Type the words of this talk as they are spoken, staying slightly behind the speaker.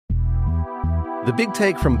The Big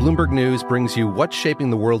Take from Bloomberg News brings you what's shaping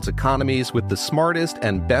the world's economies with the smartest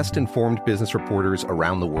and best-informed business reporters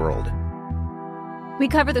around the world. We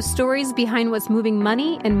cover the stories behind what's moving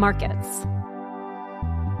money and markets,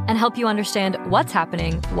 and help you understand what's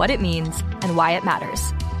happening, what it means, and why it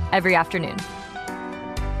matters every afternoon.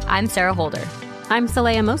 I'm Sarah Holder. I'm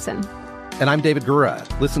Saleha Mohsin. And I'm David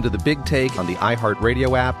Gura. Listen to The Big Take on the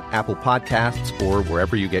iHeartRadio app, Apple Podcasts, or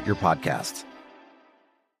wherever you get your podcasts.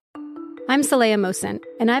 I'm Saleha Mohsin,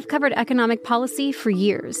 and I've covered economic policy for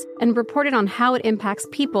years and reported on how it impacts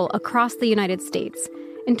people across the United States.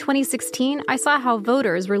 In 2016, I saw how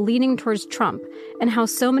voters were leaning towards Trump and how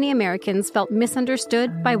so many Americans felt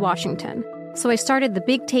misunderstood by Washington. So I started The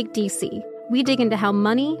Big Take DC. We dig into how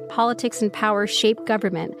money, politics, and power shape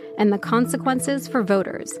government and the consequences for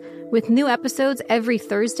voters. With new episodes every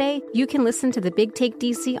Thursday, you can listen to The Big Take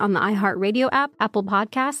DC on the iHeartRadio app, Apple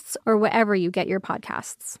Podcasts, or wherever you get your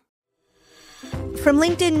podcasts. From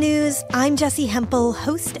LinkedIn News, I'm Jessi Hempel,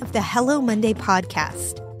 host of the Hello Monday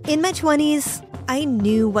podcast. In my 20s, I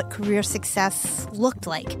knew what career success looked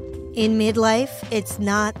like. In midlife, it's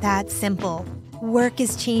not that simple. Work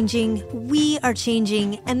is changing, we are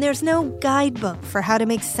changing, and there's no guidebook for how to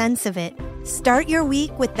make sense of it. Start your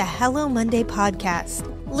week with the Hello Monday podcast.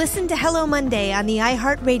 Listen to Hello Monday on the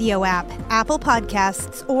iHeartRadio app, Apple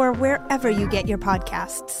Podcasts, or wherever you get your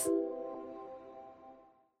podcasts.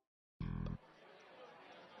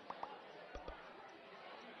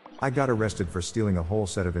 I got arrested for stealing a whole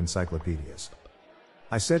set of encyclopedias.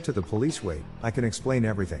 I said to the police, "Wait, I can explain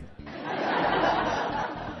everything."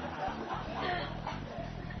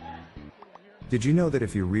 Did you know that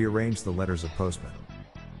if you rearrange the letters of postman,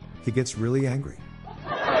 he gets really angry?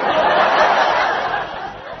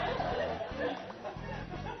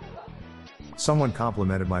 Someone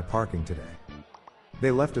complimented my parking today.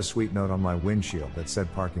 They left a sweet note on my windshield that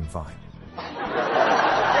said "parking fine."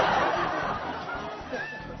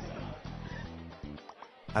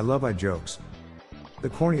 I love jokes. The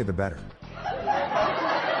cornier the better.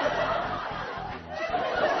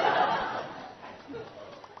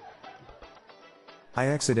 I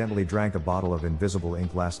accidentally drank a bottle of invisible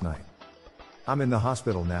ink last night. I'm in the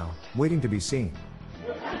hospital now, waiting to be seen.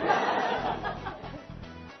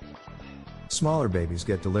 Smaller babies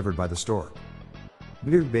get delivered by the stork.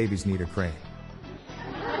 Big babies need a crane.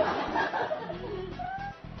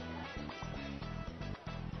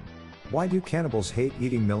 Why do cannibals hate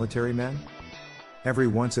eating military men? Every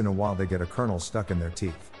once in a while they get a kernel stuck in their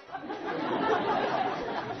teeth.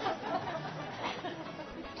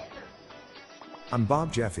 I'm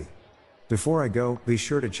Bob Jeffy. Before I go, be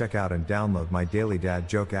sure to check out and download my Daily Dad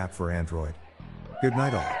Joke app for Android. Good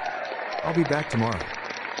night all. I'll be back tomorrow.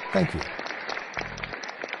 Thank you.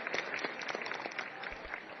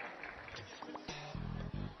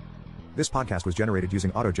 This podcast was generated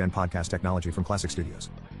using AutoGen podcast technology from Classic Studios.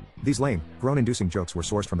 These lame, groan-inducing jokes were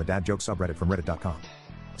sourced from the Dad Joke subreddit from reddit.com.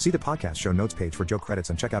 See the podcast show notes page for joke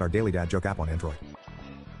credits and check out our Daily Dad Joke app on Android.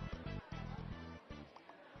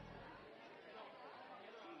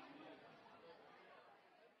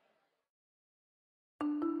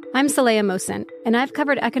 I'm Saleha Mohsin, and I've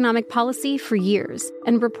covered economic policy for years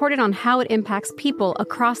and reported on how it impacts people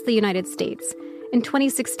across the United States. In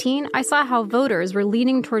 2016, I saw how voters were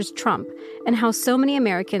leaning towards Trump and how so many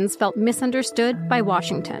Americans felt misunderstood by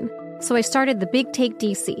Washington. So I started The Big Take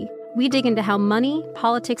DC. We dig into how money,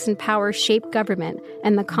 politics, and power shape government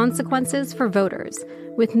and the consequences for voters.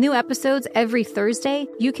 With new episodes every Thursday,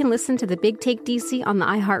 you can listen to The Big Take DC on the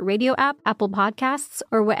iHeartRadio app, Apple Podcasts,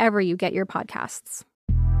 or wherever you get your podcasts.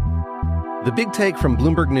 The Big Take from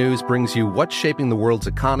Bloomberg News brings you what's shaping the world's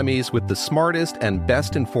economies with the smartest and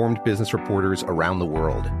best-informed business reporters around the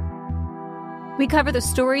world. We cover the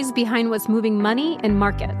stories behind what's moving money and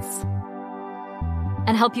markets,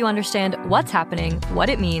 and help you understand what's happening, what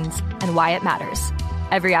it means, and why it matters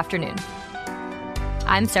every afternoon.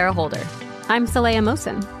 I'm Sarah Holder. I'm Saleha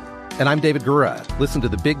Mohsin. And I'm David Gura. Listen to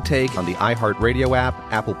The Big Take on the iHeartRadio app,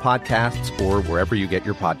 Apple Podcasts, or wherever you get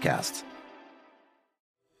your podcasts.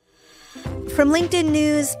 From LinkedIn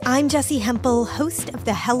News, I'm Jessi Hempel, host of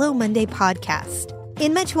the Hello Monday podcast.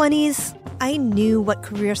 In my 20s, I knew what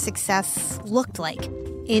career success looked like.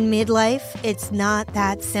 In midlife, it's not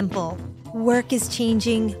that simple. Work is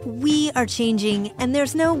changing, we are changing, and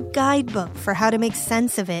there's no guidebook for how to make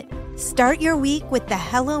sense of it. Start your week with the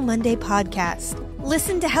Hello Monday podcast.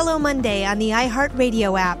 Listen to Hello Monday on the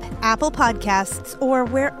iHeartRadio app, Apple Podcasts, or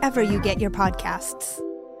wherever you get your podcasts.